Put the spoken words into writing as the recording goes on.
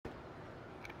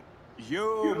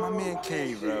Yo, my man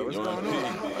Cade, bro. What's Yo, going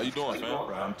MP, on? how you doing, fam?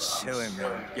 Bro, I'm chilling,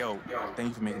 man. Yo, thank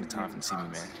you for making the time to see me,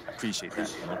 man. I appreciate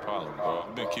that. No problem, bro.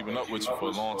 I've been keeping up with you for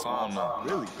a long time now.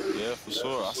 Really? Yeah, for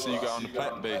sure. I see you got on the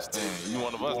plant-based thing. You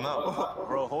one of us now. Oh,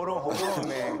 bro, hold on,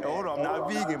 man. Hold on, I'm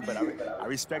not vegan, but I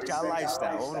respect y'all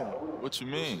lifestyle. Hold on. What you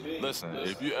mean? Listen,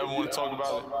 if you ever want to talk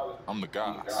about it, I'm the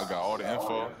guy. I got all the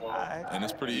info, All right. and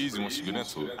it's pretty easy once you get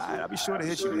into it. All right, I'll be sure to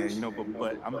hit you, man.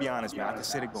 But I'm be honest, man. I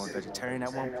considered going vegetarian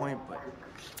at one point, but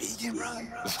vegan, bro.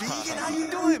 Vegan, how you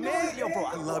do it, man? Yo, bro,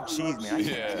 I love cheese, man.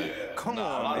 Yeah. Come Nah,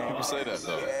 on, a lot man. of people say that,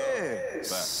 though. Yeah.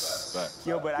 Facts.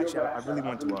 Yo, but actually, I really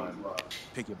want to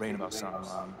pick your brain about something.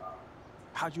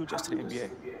 How'd you adjust to the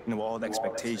NBA? All the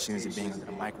expectations and being under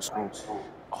the microscope,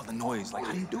 all the noise. Like,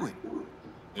 how do you do it?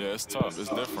 Yeah, it's tough. It's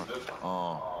different.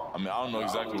 I mean, I don't know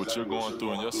exactly what you're going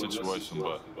through in your situation,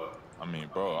 but I mean,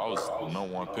 bro, I was the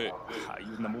 #1 pick.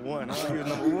 You was #1, huh? You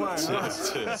was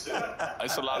 #1, huh?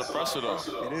 It's a lot of pressure, though.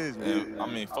 It is, man. And, I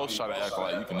mean, folks try to act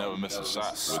like you can never miss a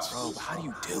shot. Bro, but how do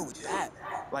you deal with that?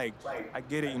 Like, I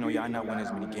get it, y'all not winning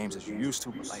as many games as you used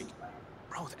to, but like,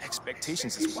 bro, the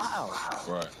expectations is wild.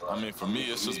 Right. I mean, for me,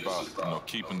 it's just about,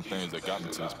 keeping the things that got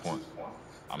me to this point.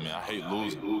 I mean, I hate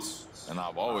losing, and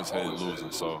I've always hated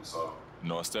losing. So,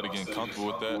 instead of getting comfortable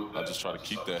with that, I just try to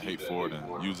keep that hate for it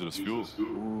and use it as fuel.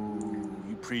 Ooh,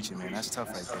 you preaching, man. That's tough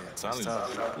right there. Telling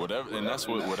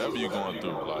you, whatever you're going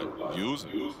through, like, use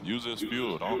it as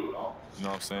fuel. Don't, you know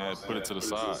what I'm saying? Put it to the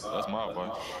side. That's my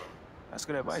advice. That's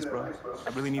good advice, bro. I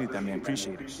really needed that, man.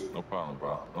 Appreciate it. No problem,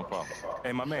 bro. No problem.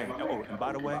 Hey, my man. Oh, and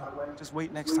by the way, just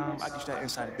wait next time. I get you that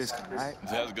insider discount, all right?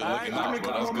 That's good looking out,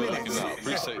 bro. That's good looking out.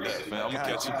 Appreciate that, man. I'm going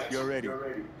to catch you. You're ready.